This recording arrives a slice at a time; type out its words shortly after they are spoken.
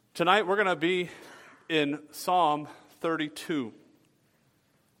Tonight we're going to be in Psalm 32.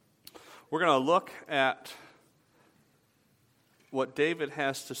 We're going to look at what David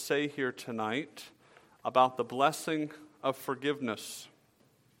has to say here tonight about the blessing of forgiveness.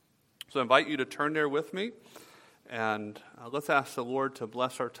 So I invite you to turn there with me, and let's ask the Lord to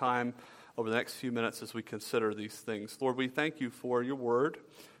bless our time over the next few minutes as we consider these things. Lord, we thank you for your word.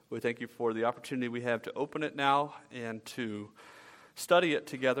 We thank you for the opportunity we have to open it now and to study it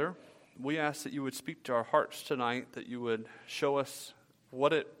together. We ask that you would speak to our hearts tonight, that you would show us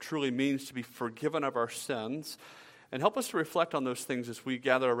what it truly means to be forgiven of our sins, and help us to reflect on those things as we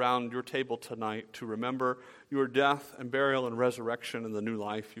gather around your table tonight to remember your death and burial and resurrection and the new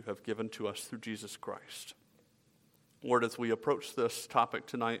life you have given to us through Jesus Christ. Lord, as we approach this topic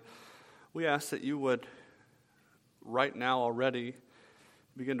tonight, we ask that you would right now already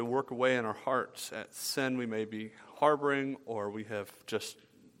begin to work away in our hearts at sin we may be harboring, or we have just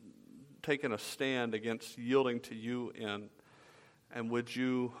taken a stand against yielding to you in. And would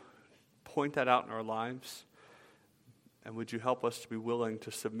you point that out in our lives? And would you help us to be willing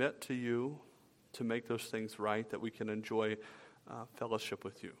to submit to you to make those things right, that we can enjoy fellowship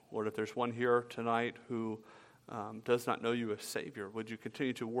with you? Lord, if there's one here tonight who does not know you as Savior, would you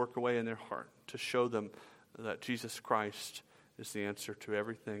continue to work away in their heart to show them that Jesus Christ is the answer to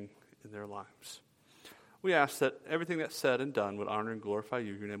everything in their lives? We ask that everything that's said and done would honor and glorify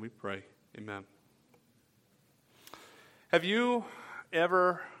you. In your name we pray. Amen. Have you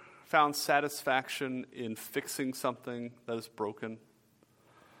ever found satisfaction in fixing something that is broken?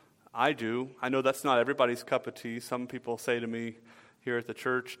 I do. I know that's not everybody's cup of tea. Some people say to me here at the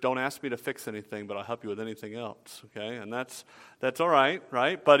church, don't ask me to fix anything, but I'll help you with anything else. Okay? And that's all right,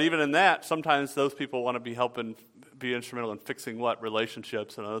 right? But even in that, sometimes those people want to be instrumental in fixing what?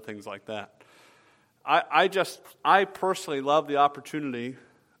 Relationships and other things like that. I personally love the opportunity,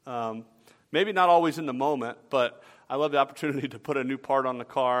 maybe not always in the moment, but I love the opportunity to put a new part on the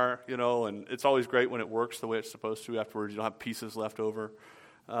car, and it's always great when it works the way it's supposed to afterwards. You don't have pieces left over.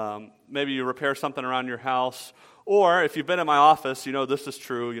 Maybe you repair something around your house, or if you've been in my office, this is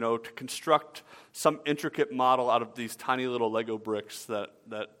true, to construct some intricate model out of these tiny little Lego bricks that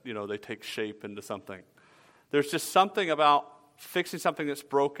they take shape into something. There's just something about fixing something that's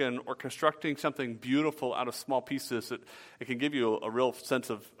broken or constructing something beautiful out of small pieces that it can give you a real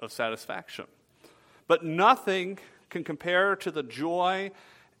sense of satisfaction. But nothing can compare to the joy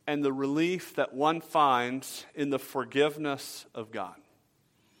and the relief that one finds in the forgiveness of God.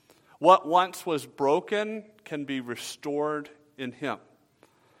 What once was broken can be restored in Him.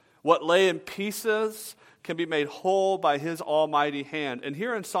 What lay in pieces can be made whole by His almighty hand. And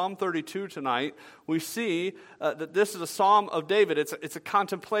here in Psalm 32 tonight, we see that this is a psalm of David. It's a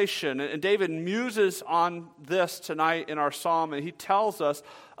contemplation. And David muses on this tonight in our psalm, and he tells us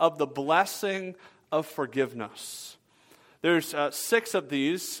of the blessing of forgiveness. There's 6 of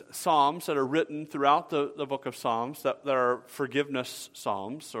these psalms that are written throughout the book of Psalms that are forgiveness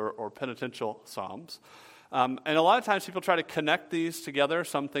psalms or penitential psalms. And a lot of times people try to connect these together.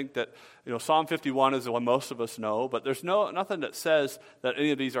 Some think that Psalm 51 is the one most of us know, but there's nothing that says that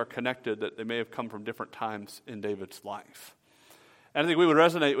any of these are connected, that they may have come from different times in David's life. And I think we would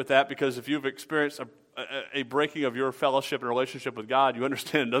resonate with that because if you've experienced a breaking of your fellowship and relationship with God, you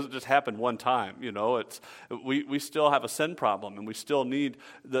understand it doesn't just happen one time. We still have a sin problem, and we still need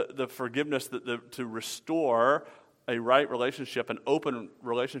the forgiveness to restore a right relationship, an open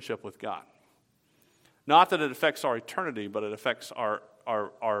relationship with God. Not that it affects our eternity, but it affects our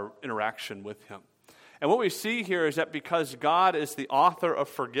interaction with Him. And what we see here is that because God is the author of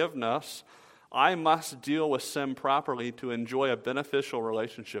forgiveness, I must deal with sin properly to enjoy a beneficial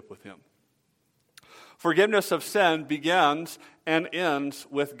relationship with Him. Forgiveness of sin begins and ends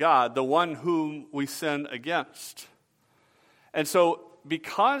with God, the one whom we sin against. And so,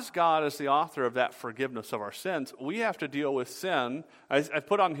 because God is the author of that forgiveness of our sins, we have to deal with sin, I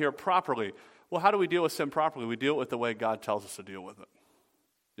put on here, properly. Well, how do we deal with sin properly? We deal with the way God tells us to deal with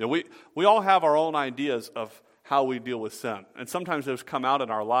it. We all have our own ideas of how we deal with sin. And sometimes those come out in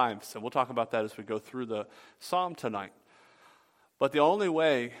our lives. And we'll talk about that as we go through the psalm tonight. But the only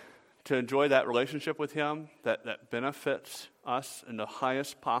way to enjoy that relationship with Him that benefits us in the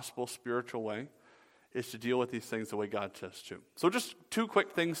highest possible spiritual way is to deal with these things the way God says to. So just 2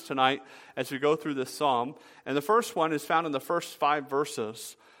 quick things tonight as we go through this psalm. And the first one is found in the first 5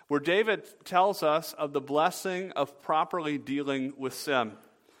 verses, where David tells us of the blessing of properly dealing with sin.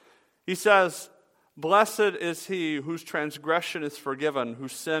 He says, "Blessed is he whose transgression is forgiven,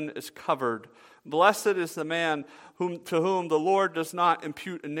 whose sin is covered. Blessed is the man to whom the Lord does not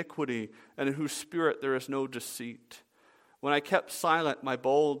impute iniquity, and in whose spirit there is no deceit. When I kept silent, my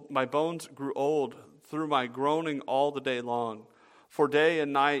bones grew old through my groaning all the day long. For day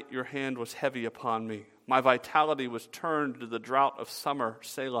and night your hand was heavy upon me. My vitality was turned to the drought of summer,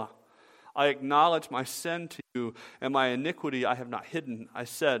 Selah. I acknowledge my sin to you, and my iniquity I have not hidden. I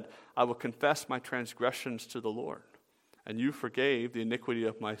said, I will confess my transgressions to the Lord. And you forgave the iniquity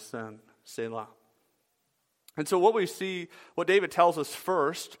of my sin, Selah. And so what we see, what David tells us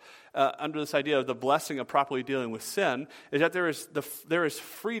first, under this idea of the blessing of properly dealing with sin, is that there is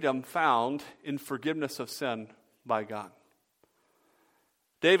freedom found in forgiveness of sin by God.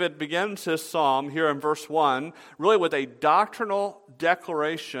 David begins his psalm here in verse 1 really with a doctrinal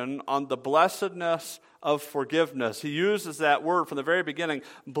declaration on the blessedness of forgiveness. He uses that word from the very beginning.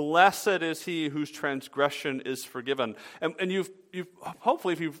 Blessed is he whose transgression is forgiven. And you've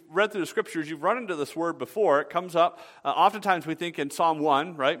hopefully, if you've read through the scriptures, you've run into this word before. It comes up. Oftentimes we think in Psalm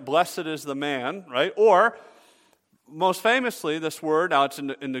 1, right? Blessed is the man, right? Or most famously, this word, now it's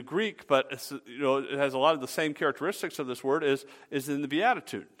in the Greek, but it's, it has a lot of the same characteristics of this word, is in the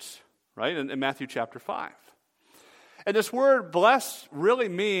Beatitudes, right? In Matthew chapter 5. And this word blessed really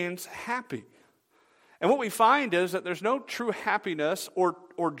means happy. And what we find is that there's no true happiness or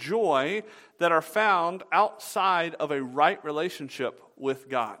joy that are found outside of a right relationship with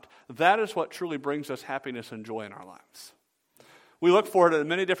God. That is what truly brings us happiness and joy in our lives. We look for it in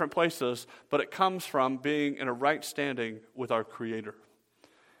many different places, but it comes from being in a right standing with our Creator.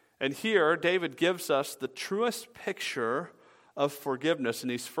 And here, David gives us the truest picture of forgiveness in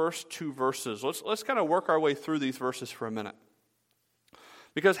these first two verses. Let's kind of work our way through these verses for a minute.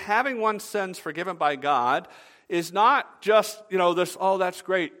 Because having one's sins forgiven by God is not just, this, oh, that's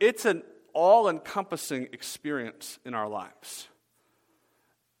great. It's an all-encompassing experience in our lives.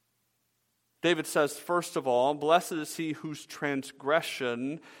 David says, first of all, blessed is he whose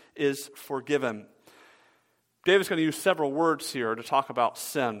transgression is forgiven. David's going to use several words here to talk about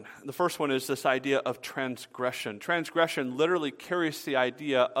sin. The first one is this idea of transgression. Transgression literally carries the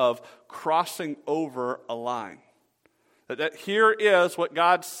idea of crossing over a line. That here is what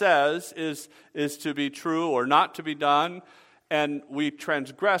God says is to be true or not to be done, and we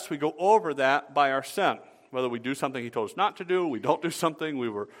transgress, we go over that by our sin. Whether we do something he told us not to do, we don't do something we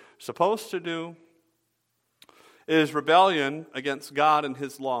were supposed to do. It is rebellion against God and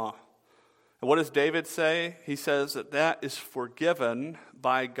his law. And what does David say? He says that is forgiven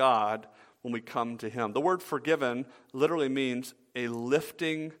by God when we come to him. The word forgiven literally means a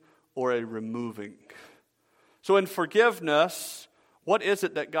lifting or a removing. So in forgiveness, what is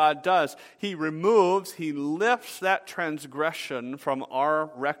it that God does? He lifts that transgression from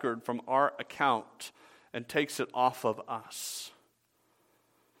our record, from our account, and takes it off of us.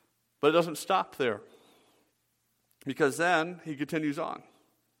 But it doesn't stop there. Because then he continues on.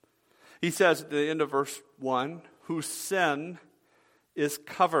 He says at the end of verse 1, whose sin is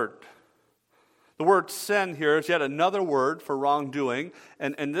covered. The word sin here is yet another word for wrongdoing.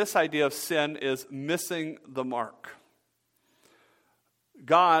 And this idea of sin is missing the mark.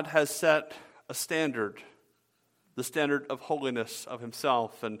 God has set a standard. The standard of holiness of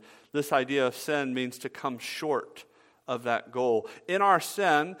himself. And this idea of sin means to come short of that goal. In our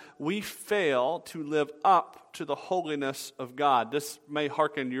sin, we fail to live up to the holiness of God. This may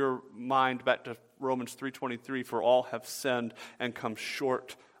hearken your mind back to Romans 3:23, for all have sinned and come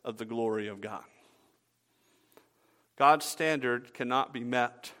short of the glory of God. God's standard cannot be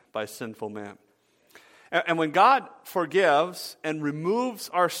met by sinful man. And when God forgives and removes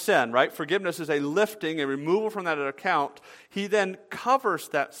our sin, right? Forgiveness is a lifting, a removal from that account. He then covers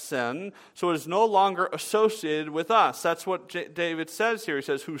that sin so it is no longer associated with us. That's what David says here. He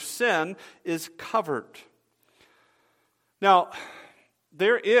says, whose sin is covered. Now,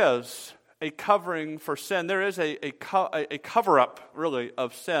 there is a covering for sin. There is a cover-up, really,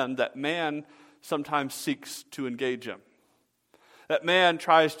 of sin that man sometimes seeks to engage in. That man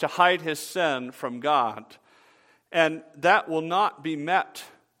tries to hide his sin from God. And that will not be met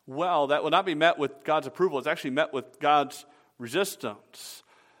well. That will not be met with God's approval. It's actually met with God's resistance.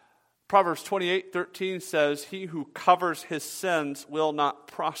 Proverbs 28:13 says, he who covers his sins will not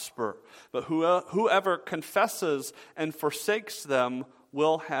prosper, but whoever confesses and forsakes them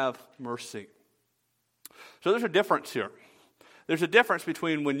will have mercy. So there's a difference here. There's a difference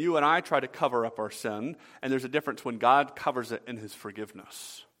between when you and I try to cover up our sin, and there's a difference when God covers it in his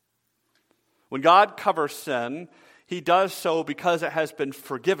forgiveness. When God covers sin, he does so because it has been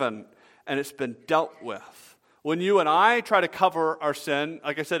forgiven and it's been dealt with. When you and I try to cover our sin,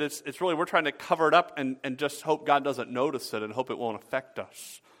 like I said, it's really, we're trying to cover it up and just hope God doesn't notice it and hope it won't affect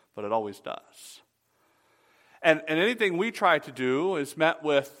us, but it always does. And anything we try to do is met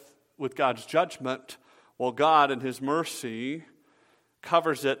with God's judgment Well, God in his mercy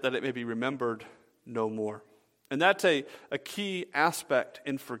covers it that it may be remembered no more. And that's a key aspect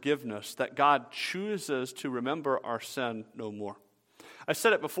in forgiveness, that God chooses to remember our sin no more. I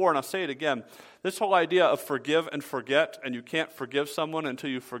said it before and I'll say it again. This whole idea of forgive and forget, and you can't forgive someone until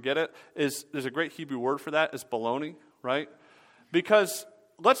you forget it, there's a great Hebrew word for that, is baloney, right? Because,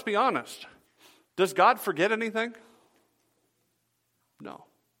 let's be honest, does God forget anything? No.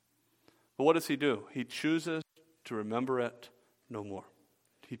 But what does he do? He chooses to remember it no more.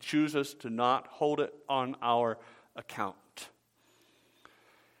 He chooses to not hold it on our account.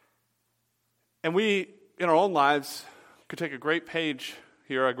 And we, in our own lives, could take a great page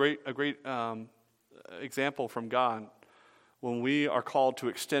here, a great example from God when we are called to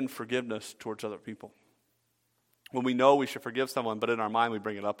extend forgiveness towards other people. When we know we should forgive someone, but in our mind we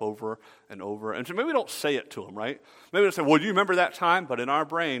bring it up over and over. And so maybe we don't say it to them, right? Maybe we don't say, well, do you remember that time? But in our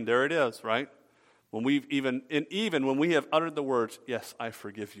brain, there it is, right? When we've even when we have uttered the words, yes, I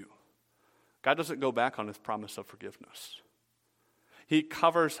forgive you. God doesn't go back on his promise of forgiveness. He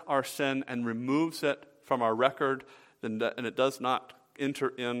covers our sin and removes it from our record, and it does not enter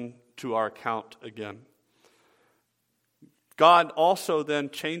into our account again. God also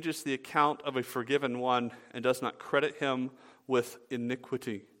then changes the account of a forgiven one and does not credit him with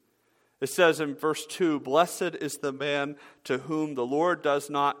iniquity. It says in verse 2, blessed is the man to whom the Lord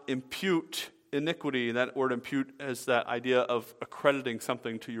does not impute iniquity. That word impute is that idea of accrediting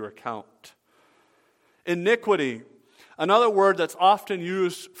something to your account. Iniquity, another word that's often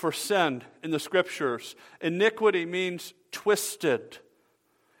used for sin in the scriptures. Iniquity means twisted.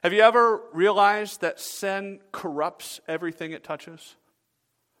 Have you ever realized that sin corrupts everything it touches?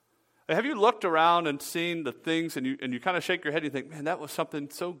 Have you looked around and seen the things and you kind of shake your head and you think, man, that was something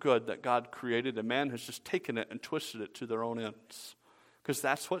so good that God created, and man has just taken it and twisted it to their own ends? Because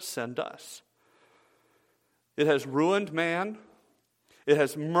that's what sin does. It has ruined man. It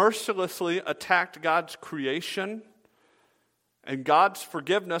has mercilessly attacked God's creation. And God's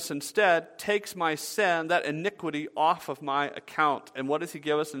forgiveness instead takes my sin, that iniquity, off of my account. And what does he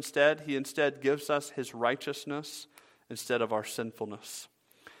give us instead? He instead gives us his righteousness instead of our sinfulness.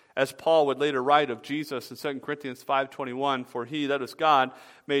 As Paul would later write of Jesus in 2 Corinthians 5:21, for he, that is God,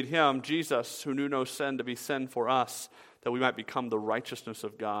 made him, Jesus, who knew no sin, to be sin for us, that we might become the righteousness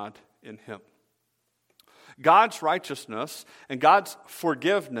of God in him. God's righteousness and God's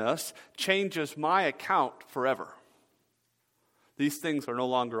forgiveness changes my account forever. These things are no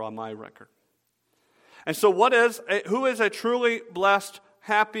longer on my record. And so who is a truly blessed,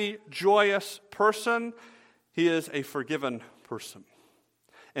 happy, joyous person? He is a forgiven person.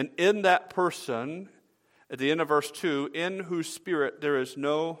 And in that person, at the end of verse 2, in whose spirit there is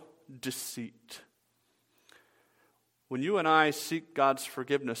no deceit. When you and I seek God's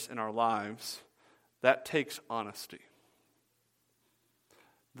forgiveness in our lives, that takes honesty.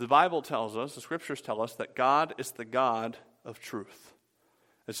 The Bible tells us, the scriptures tell us, that God is the God of truth.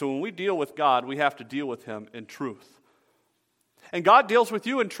 And so when we deal with God, we have to deal with him in truth. And God deals with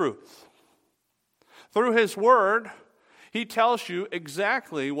you in truth. Through his word, he tells you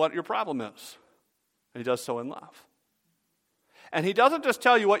exactly what your problem is. And he does so in love. And he doesn't just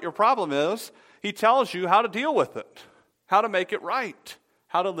tell you what your problem is, he tells you how to deal with it, how to make it right,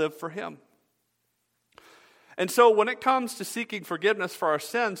 how to live for him. And so when it comes to seeking forgiveness for our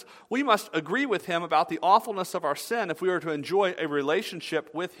sins, we must agree with him about the awfulness of our sin if we are to enjoy a relationship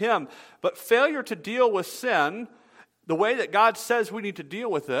with him. But failure to deal with sin the way that God says we need to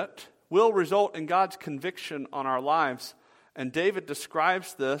deal with it will result in God's conviction on our lives. And David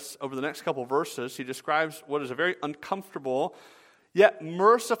describes this over the next couple verses. He describes what is a very uncomfortable yet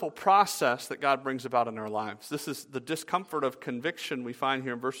merciful process that God brings about in our lives. This is the discomfort of conviction we find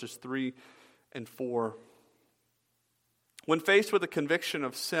here in verses 3 and 4. When faced with the conviction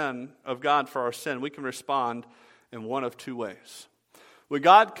of sin, of God for our sin, we can respond in one of two ways. When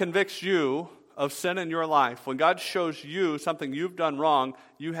God convicts you of sin in your life, when God shows you something you've done wrong,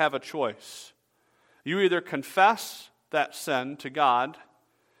 you have a choice. You either confess that sin to God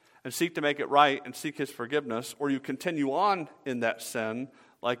and seek to make it right and seek his forgiveness, or you continue on in that sin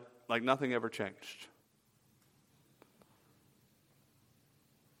like nothing ever changed.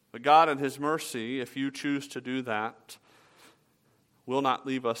 But God in his mercy, if you choose to do that, will not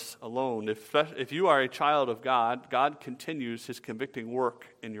leave us alone. If you are a child of God, God continues his convicting work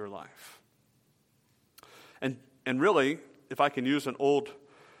in your life. And really, if I can use an old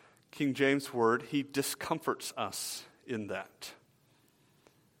King James word, he discomforts us in that.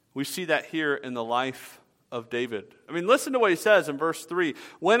 We see that here in the life of David. I mean, listen to what he says in verse 3.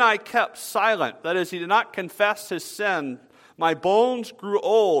 When I kept silent, that is, he did not confess his sin, My bones grew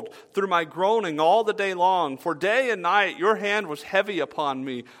old through my groaning all the day long. For day and night your hand was heavy upon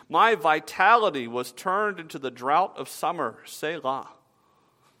me. My vitality was turned into the drought of summer. Selah.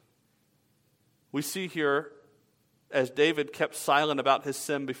 We see here, as David kept silent about his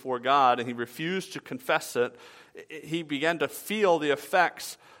sin before God and he refused to confess it, he began to feel the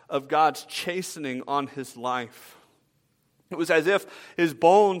effects of God's chastening on his life. It was as if his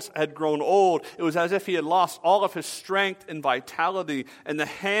bones had grown old. It was as if he had lost all of his strength and vitality. And the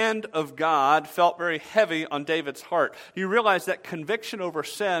hand of God felt very heavy on David's heart. He realized that conviction over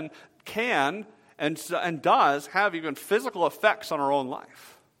sin can and does have even physical effects on our own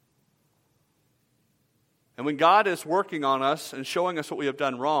life. And when God is working on us and showing us what we have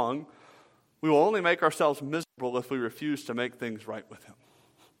done wrong, we will only make ourselves miserable if we refuse to make things right with him.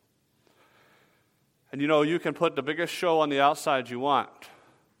 And you can put the biggest show on the outside you want,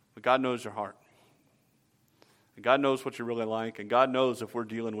 but God knows your heart. And God knows what you really like, and God knows if we're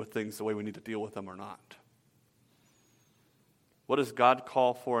dealing with things the way we need to deal with them or not. What does God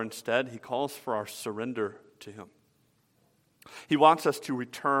call for instead? He calls for our surrender to him. He wants us to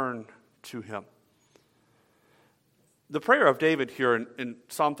return to him. The prayer of David here in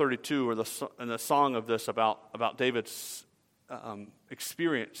Psalm 32, or in the song of this about David's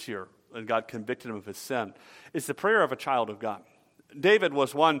experience here, and God convicted him of his sin, is the prayer of a child of God. David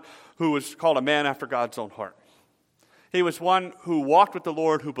was one who was called a man after God's own heart. He was one who walked with the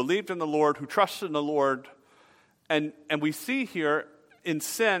Lord, who believed in the Lord, who trusted in the Lord. And we see here in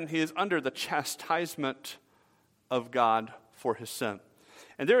sin, he is under the chastisement of God for his sin.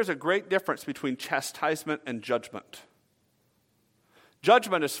 And there is a great difference between chastisement and judgment.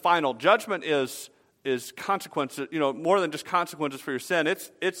 Judgment is final. Judgment is consequences, more than just consequences for your sin.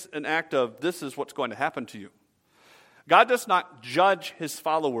 It's an act of, this is what's going to happen to you. God does not judge his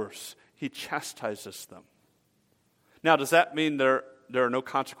followers. He chastises them. Now, does that mean there are no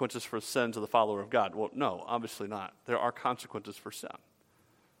consequences for sins of the follower of God? Well, no, obviously not. There are consequences for sin.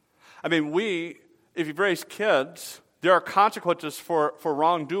 I mean, if you've raised kids, there are consequences for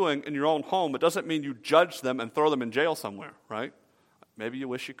wrongdoing in your own home. It doesn't mean you judge them and throw them in jail somewhere, right? Maybe you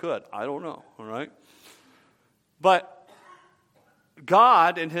wish you could. I don't know, all right? But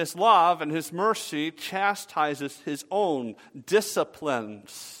God, in his love and his mercy, chastises his own,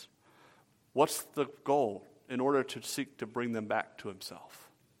 disciplines. What's the goal? In order to seek to bring them back to himself.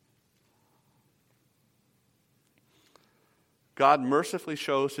 God mercifully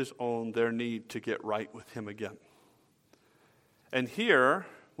shows his own their need to get right with him again. And here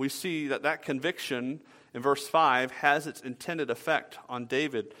we see that conviction in verse 5 has its intended effect on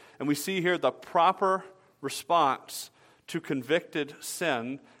David. And we see here the proper response to convicted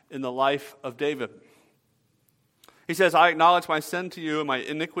sin in the life of David. He says, I acknowledge my sin to you, and my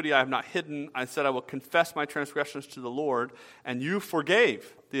iniquity I have not hidden. I said, I will confess my transgressions to the Lord, and you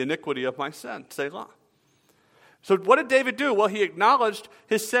forgave the iniquity of my sin. Selah. So what did David do? Well, he acknowledged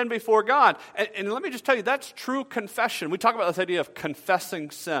his sin before God. And let me just tell you, that's true confession. We talk about this idea of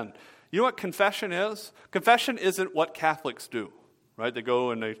confessing sin. You know what confession is? Confession isn't what Catholics do, right? They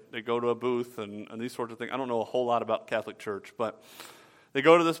go and they go to a booth and these sorts of things. I don't know a whole lot about Catholic Church, but they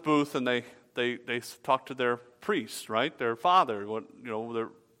go to this booth and they talk to their priest, right? Their father, their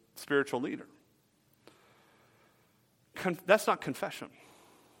spiritual leader. That's not confession.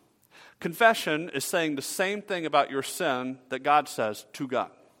 Confession is saying the same thing about your sin that God says to God.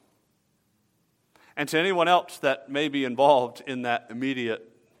 And to anyone else that may be involved in that immediate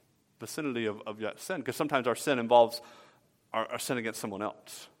vicinity of that sin, because sometimes our sin involves our sin against someone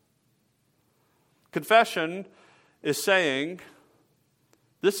else. Confession is saying,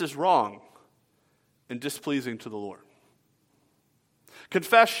 this is wrong and displeasing to the Lord.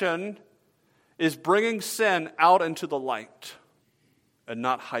 Confession is bringing sin out into the light and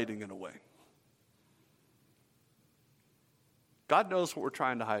not hiding it away. God knows what we're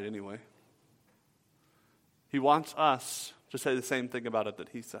trying to hide anyway. He wants us to say the same thing about it that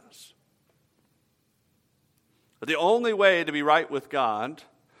he says. But the only way to be right with God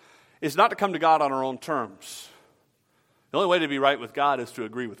is not to come to God on our own terms. The only way to be right with God is to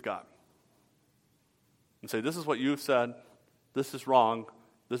agree with God. And say, this is what you've said, this is wrong,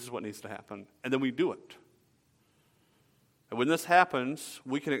 this is what needs to happen. And then we do it. And when this happens,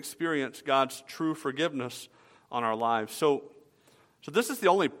 we can experience God's true forgiveness on our lives. So this is the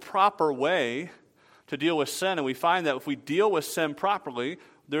only proper way to deal with sin. And we find that if we deal with sin properly,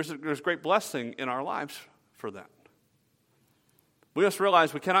 there's great blessing in our lives for that. We must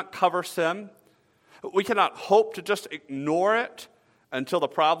realize we cannot cover sin. We cannot hope to just ignore it until the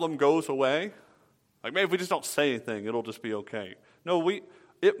problem goes away. Like, maybe if we just don't say anything, it'll just be okay. No,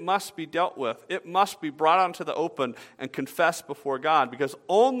 It must be dealt with. It must be brought onto the open and confessed before God, because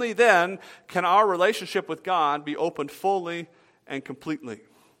only then can our relationship with God be opened fully and completely.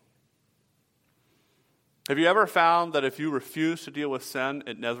 Have you ever found that if you refuse to deal with sin,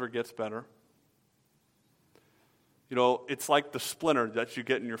 it never gets better? You know, it's like the splinter that you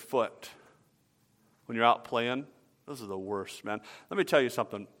get in your foot when you're out playing. Those are the worst, man. Let me tell you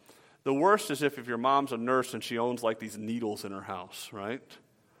something. The worst is if your mom's a nurse and she owns like these needles in her house, right?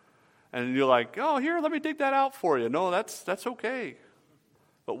 And you're like, oh, here, let me dig that out for you. No, that's okay.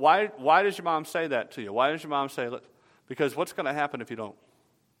 But why does your mom say that to you? Why does your mom say, because what's going to happen if you don't?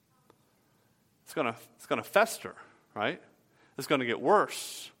 It's going to fester, right? It's going to get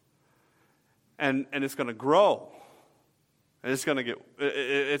worse. And it's going to grow. And it's going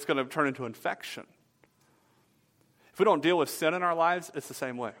to turn into infection. If we don't deal with sin in our lives, it's the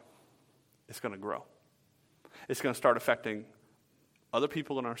same way. It's going to grow. It's going to start affecting other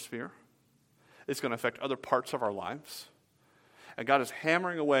people in our sphere. It's going to affect other parts of our lives. And God is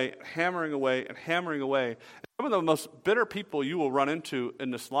hammering away, hammering away, and hammering away. Some of the most bitter people you will run into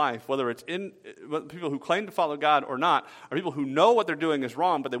in this life, whether it's people who claim to follow God or not, are people who know what they're doing is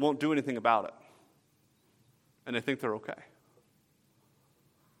wrong, but they won't do anything about it. And they think they're okay.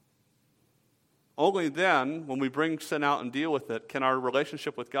 Only then, when we bring sin out and deal with it, can our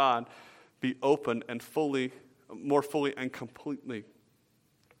relationship with God be open and more fully and completely.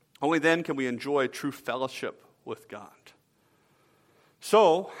 Only then can we enjoy true fellowship with God.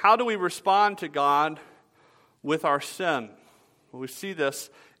 So, how do we respond to God with our sin? Well, we see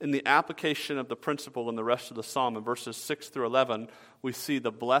this in the application of the principle in the rest of the psalm. In verses 6 through 11, we see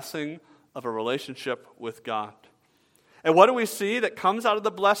the blessing of a relationship with God. And what do we see that comes out of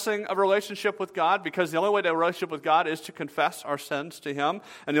the blessing of a relationship with God? Because the only way to have a relationship with God is to confess our sins to Him.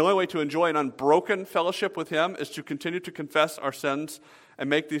 And the only way to enjoy an unbroken fellowship with Him is to continue to confess our sins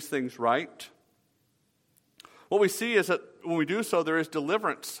and make these things right. What we see is that when we do so, there is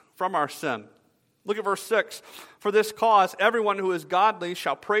deliverance from our sin. Look at verse 6. For this cause, everyone who is godly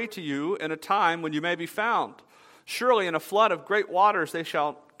shall pray to you in a time when you may be found. Surely in a flood of great waters they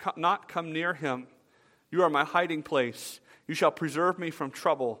shall not come near him. You are my hiding place. You shall preserve me from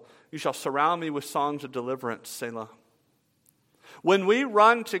trouble. You shall surround me with songs of deliverance. Selah. When we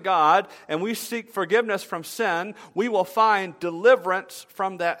run to God and we seek forgiveness from sin, we will find deliverance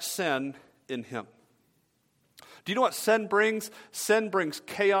from that sin in Him. Do you know what sin brings? Sin brings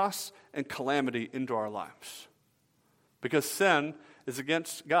chaos and calamity into our lives. Because sin is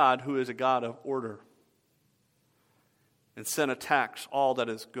against God, who is a God of order. And sin attacks all that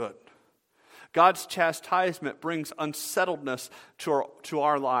is good. God's chastisement brings unsettledness to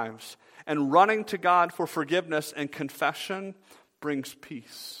our lives. And running to God for forgiveness and confession brings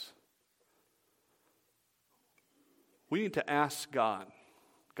peace. We need to ask God,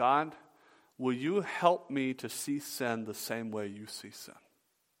 God, will you help me to see sin the same way you see sin?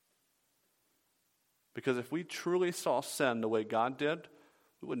 Because if we truly saw sin the way God did,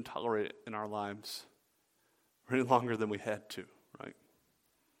 we wouldn't tolerate it in our lives any longer than we had to, right?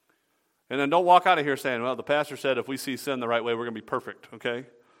 And then don't walk out of here saying, well, the pastor said if we see sin the right way, we're going to be perfect, okay?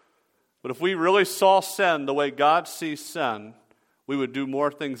 But if we really saw sin the way God sees sin, we would do more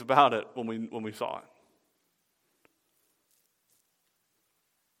things about it when we saw it.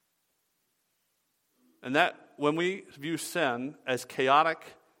 And that when we view sin as chaotic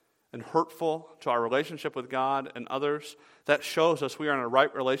and hurtful to our relationship with God and others, that shows us we are in a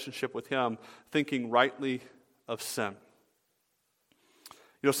right relationship with Him, thinking rightly of sin.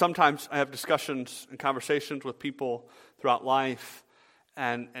 You know, sometimes I have discussions and conversations with people throughout life,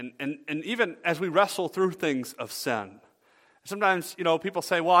 and even as we wrestle through things of sin. Sometimes, you know, people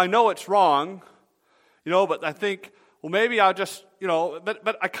say, well, I know it's wrong, you know, but I think, well, maybe I'll just, you know,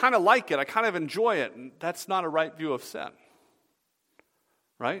 but I kind of like it. I kind of enjoy it. And that's not a right view of sin.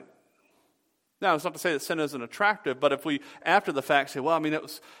 Right? Now, it's not to say that sin isn't attractive, but if we, after the fact, say, well, I mean,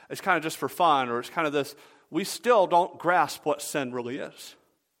 it's kind of just for fun, or it's kind of this, we still don't grasp what sin really is.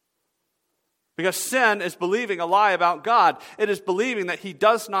 Because sin is believing a lie about God. It is believing that He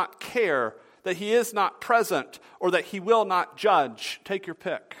does not care, that He is not present, or that He will not judge. Take your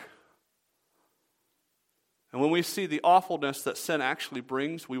pick. And when we see the awfulness that sin actually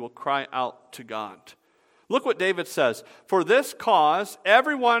brings, we will cry out to God. Look what David says. For this cause,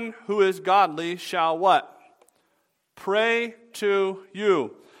 everyone who is godly shall what? Pray to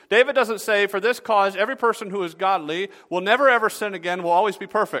you. David doesn't say, for this cause, every person who is godly will never ever sin again, will always be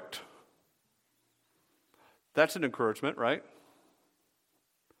perfect. That's an encouragement, right?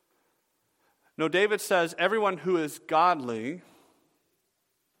 No, David says, everyone who is godly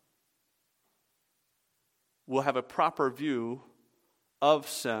will have a proper view of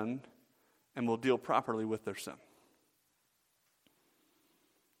sin and will deal properly with their sin.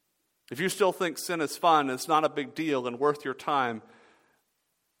 If you still think sin is fun, it's not a big deal and worth your time,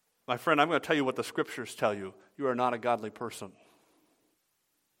 my friend, I'm going to tell you what the Scriptures tell you. You are not a godly person.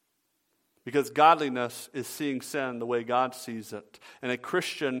 Because godliness is seeing sin the way God sees it. And a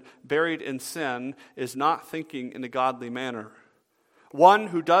Christian buried in sin is not thinking in a godly manner. One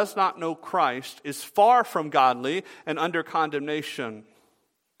who does not know Christ is far from godly and under condemnation.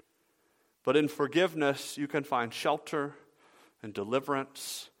 But in forgiveness, you can find shelter and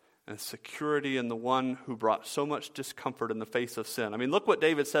deliverance and security in the one who brought so much discomfort in the face of sin. I mean, look what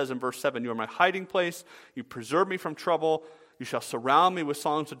David says in verse 7. You are my hiding place. You preserve me from trouble. You shall surround me with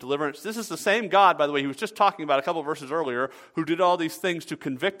songs of deliverance. This is the same God, by the way, he was just talking about a couple of verses earlier, who did all these things to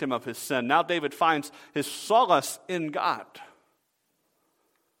convict him of his sin. Now David finds his solace in God.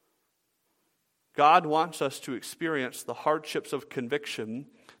 God wants us to experience the hardships of conviction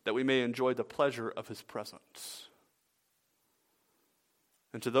that we may enjoy the pleasure of his presence.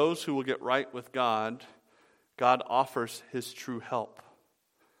 And to those who will get right with God, God offers his true help.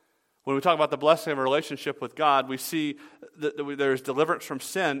 When we talk about the blessing of a relationship with God, we see that there is deliverance from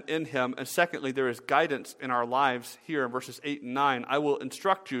sin in him, and secondly, there is guidance in our lives here in verses 8 and 9. I will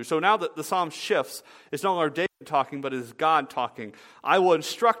instruct you. So now that the psalm shifts, it's no longer David talking, but it is God talking. I will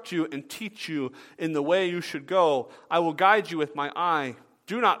instruct you and teach you in the way you should go. I will guide you with my eye.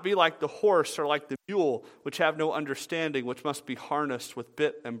 Do not be like the horse or like the mule, which have no understanding, which must be harnessed with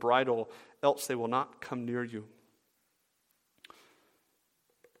bit and bridle, else they will not come near you.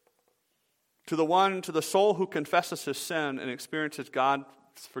 To the soul who confesses his sin and experiences God's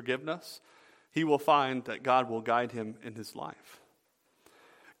forgiveness, he will find that God will guide him in his life.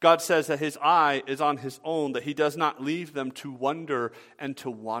 God says that his eye is on his own, that he does not leave them to wonder and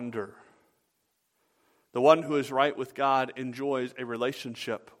to wander. The one who is right with God enjoys a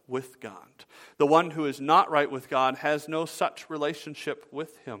relationship with God. The one who is not right with God has no such relationship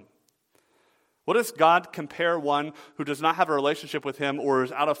with him. What does God compare one who does not have a relationship with him or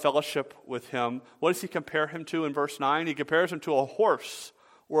is out of fellowship with him? What does he compare him to in verse 9? He compares him to a horse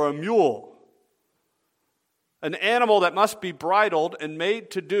or a mule, an animal that must be bridled and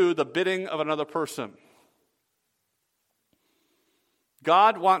made to do the bidding of another person.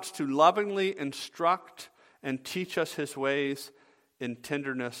 God wants to lovingly instruct and teach us his ways in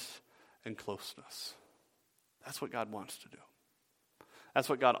tenderness and closeness. That's what God wants to do. That's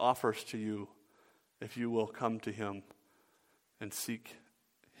what God offers to you if you will come to him and seek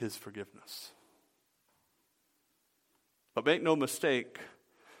his forgiveness. But make no mistake,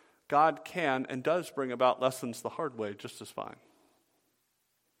 God can and does bring about lessons the hard way just as fine.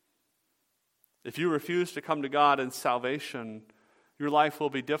 If you refuse to come to God in salvation, your life will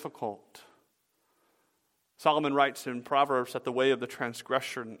be difficult. Solomon writes in Proverbs that the way of the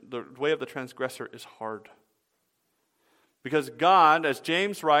transgressor is hard. Because God, as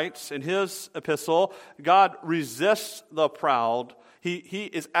James writes in his epistle, God resists the proud. He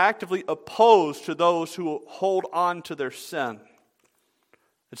is actively opposed to those who hold on to their sin.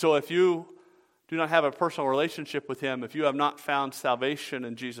 And so if you do not have a personal relationship with him, if you have not found salvation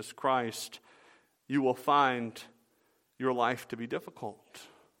in Jesus Christ, you will find your life to be difficult.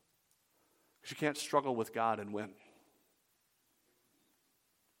 Because you can't struggle with God and win.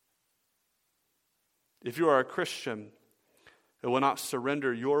 If you are a Christian who will not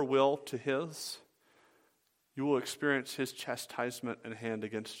surrender your will to his, you will experience his chastisement and hand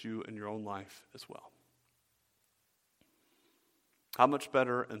against you in your own life as well. How much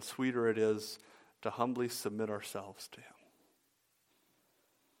better and sweeter it is to humbly submit ourselves to him.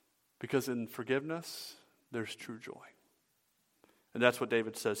 Because in forgiveness, there's true joy. And that's what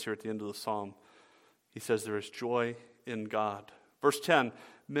David says here at the end of the psalm. He says there is joy in God. Verse 10,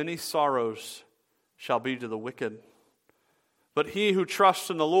 many sorrows shall be to the wicked, but he who trusts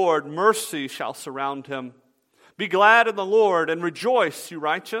in the Lord, mercy shall surround him. Be glad in the Lord and rejoice, you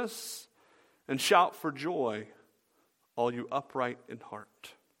righteous, and shout for joy, all you upright in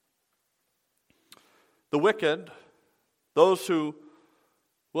heart. The wicked, those who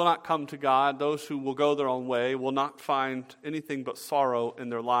will not come to God, those who will go their own way, will not find anything but sorrow in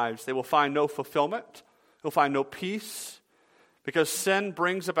their lives. They will find no fulfillment. They'll find no peace. Because sin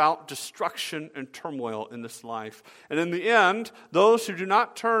brings about destruction and turmoil in this life. And in the end, those who do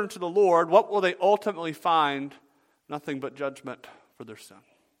not turn to the Lord, what will they ultimately find? Nothing but judgment for their sin.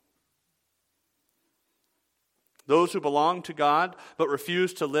 Those who belong to God but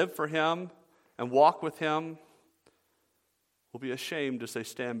refuse to live for him and walk with him will be ashamed as they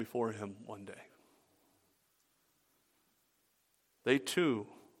stand before him one day. They too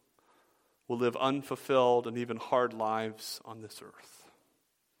will live unfulfilled and even hard lives on this earth.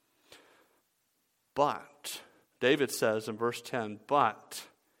 But, David says in verse 10, but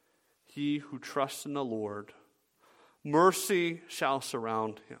he who trusts in the Lord, mercy shall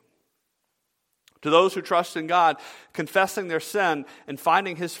surround him. To those who trust in God, confessing their sin and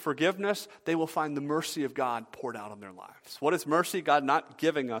finding his forgiveness, they will find the mercy of God poured out on their lives. What is mercy? God not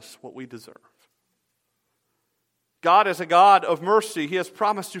giving us what we deserve. God is a God of mercy. He has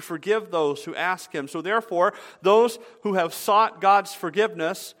promised to forgive those who ask him. So therefore, those who have sought God's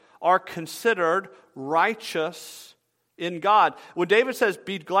forgiveness are considered righteous in God. When David says,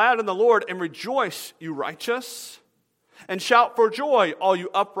 be glad in the Lord and rejoice, you righteous, and shout for joy, all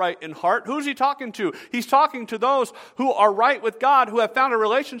you upright in heart. Who's he talking to? He's talking to those who are right with God, who have found a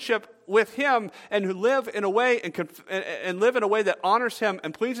relationship with him, and who live in a way and live in a way that honors him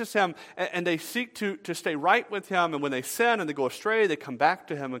and pleases him, and they seek to stay right with him. And when they sin and they go astray, they come back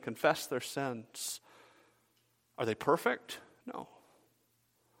to him and confess their sins. Are they perfect? No.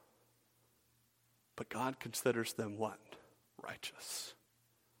 But God considers them what? Righteous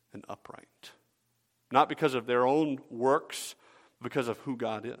and upright. Not because of their own works, but because of who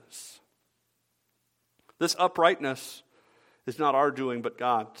God is. This uprightness is not our doing, but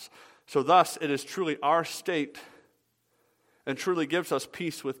God's. So thus, it is truly our state and truly gives us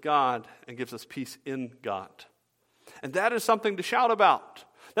peace with God and gives us peace in God. And that is something to shout about.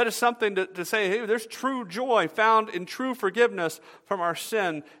 That is something to say, hey, there's true joy found in true forgiveness from our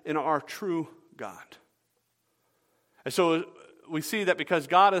sin in our true God. And so we see that because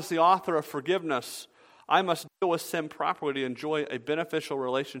God is the author of forgiveness, I must deal with sin properly to enjoy a beneficial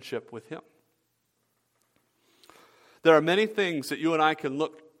relationship with him. There are many things that you and I can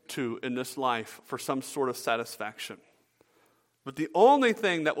look to in this life for some sort of satisfaction. But the only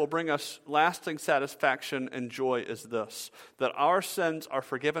thing that will bring us lasting satisfaction and joy is this, that our sins are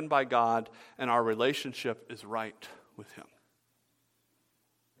forgiven by God and our relationship is right with him.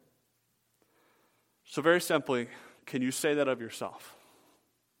 So very simply, can you say that of yourself?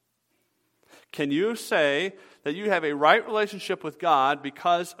 Can you say that you have a right relationship with God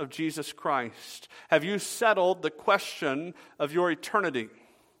because of Jesus Christ? Have you settled the question of your eternity?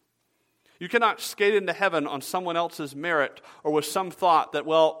 You cannot skate into heaven on someone else's merit or with some thought that,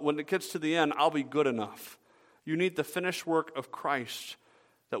 well, when it gets to the end, I'll be good enough. You need the finished work of Christ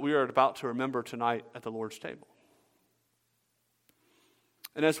that we are about to remember tonight at the Lord's table.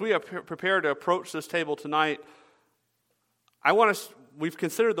 And as we are prepared to approach this table tonight, we've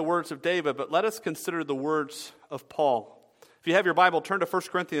considered the words of David, but let us consider the words of Paul. If you have your Bible, turn to 1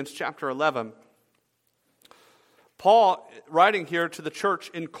 Corinthians chapter 11. Paul, writing here to the church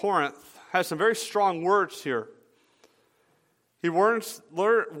in Corinth, has some very strong words here. He warns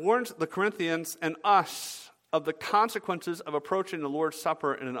the Corinthians and us of the consequences of approaching the Lord's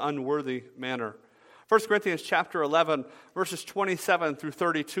Supper in an unworthy manner. 1 Corinthians chapter 11, verses 27 through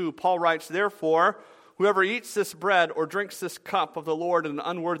 32, Paul writes, therefore, whoever eats this bread or drinks this cup of the Lord in an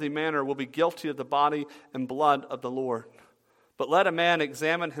unworthy manner will be guilty of the body and blood of the Lord. But let a man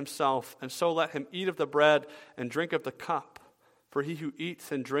examine himself, and so let him eat of the bread and drink of the cup. For he who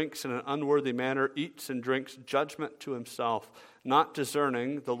eats and drinks in an unworthy manner eats and drinks judgment to himself, not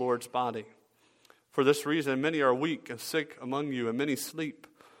discerning the Lord's body. For this reason many are weak and sick among you, and many sleep.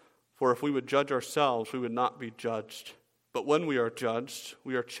 For if we would judge ourselves, we would not be judged. But when we are judged,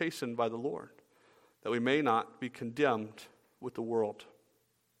 we are chastened by the Lord, that we may not be condemned with the world.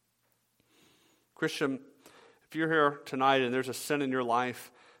 Christian, if you're here tonight and there's a sin in your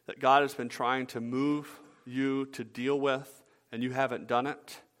life that God has been trying to move you to deal with and you haven't done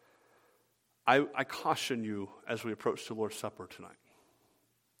it, I caution you as we approach the Lord's Supper tonight.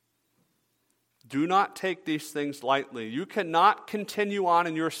 Do not take these things lightly. You cannot continue on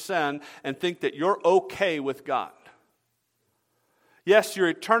in your sin and think that you're okay with God. Yes, your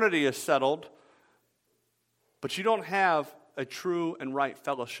eternity is settled, but you don't have a true and right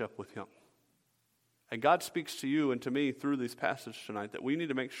fellowship with him. And God speaks to you and to me through these passages tonight that we need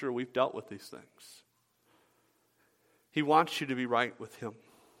to make sure we've dealt with these things. He wants you to be right with him.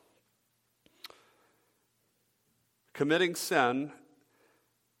 Committing sin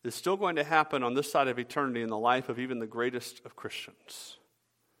is still going to happen on this side of eternity in the life of even the greatest of Christians.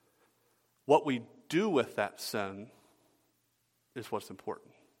 What we do with that sin is what's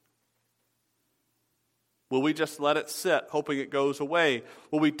important. Will we just let it sit, hoping it goes away?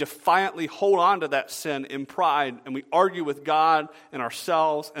 Will we defiantly hold on to that sin in pride, and we argue with God and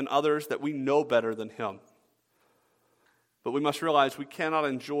ourselves and others that we know better than him? But we must realize we cannot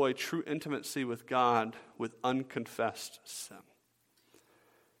enjoy true intimacy with God with unconfessed sin.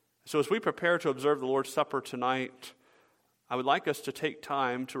 So as we prepare to observe the Lord's Supper tonight, I would like us to take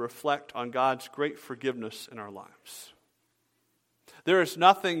time to reflect on God's great forgiveness in our lives. There is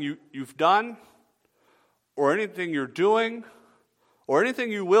nothing you've done or anything you're doing or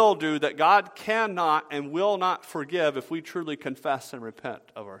anything you will do that God cannot and will not forgive if we truly confess and repent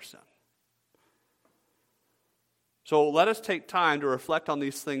of our sin. So let us take time to reflect on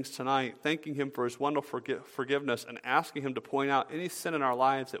these things tonight, thanking Him for His wonderful forgiveness and asking Him to point out any sin in our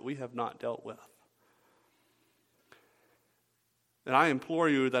lives that we have not dealt with. And I implore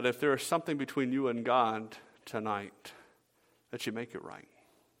you that if there is something between you and God tonight, that you make it right.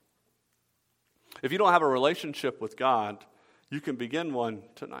 If you don't have a relationship with God, you can begin one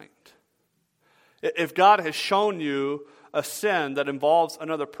tonight. If God has shown you a sin that involves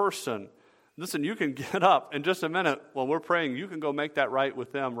another person, listen, you can get up in just a minute while we're praying. You can go make that right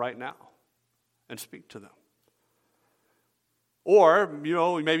with them right now and speak to them. Or,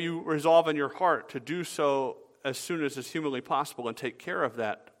 maybe you resolve in your heart to do so as soon as is humanly possible and take care of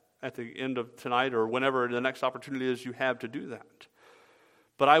that at the end of tonight or whenever the next opportunity is you have to do that.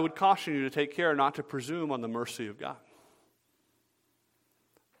 But I would caution you to take care not to presume on the mercy of God.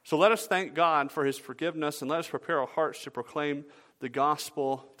 So let us thank God for His forgiveness and let us prepare our hearts to proclaim the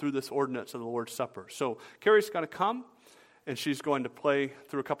gospel through this ordinance of the Lord's Supper. So Carrie's going to come and she's going to play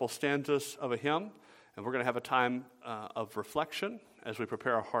through a couple stanzas of a hymn, and we're going to have a time of reflection as we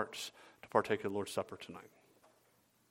prepare our hearts to partake of the Lord's Supper tonight.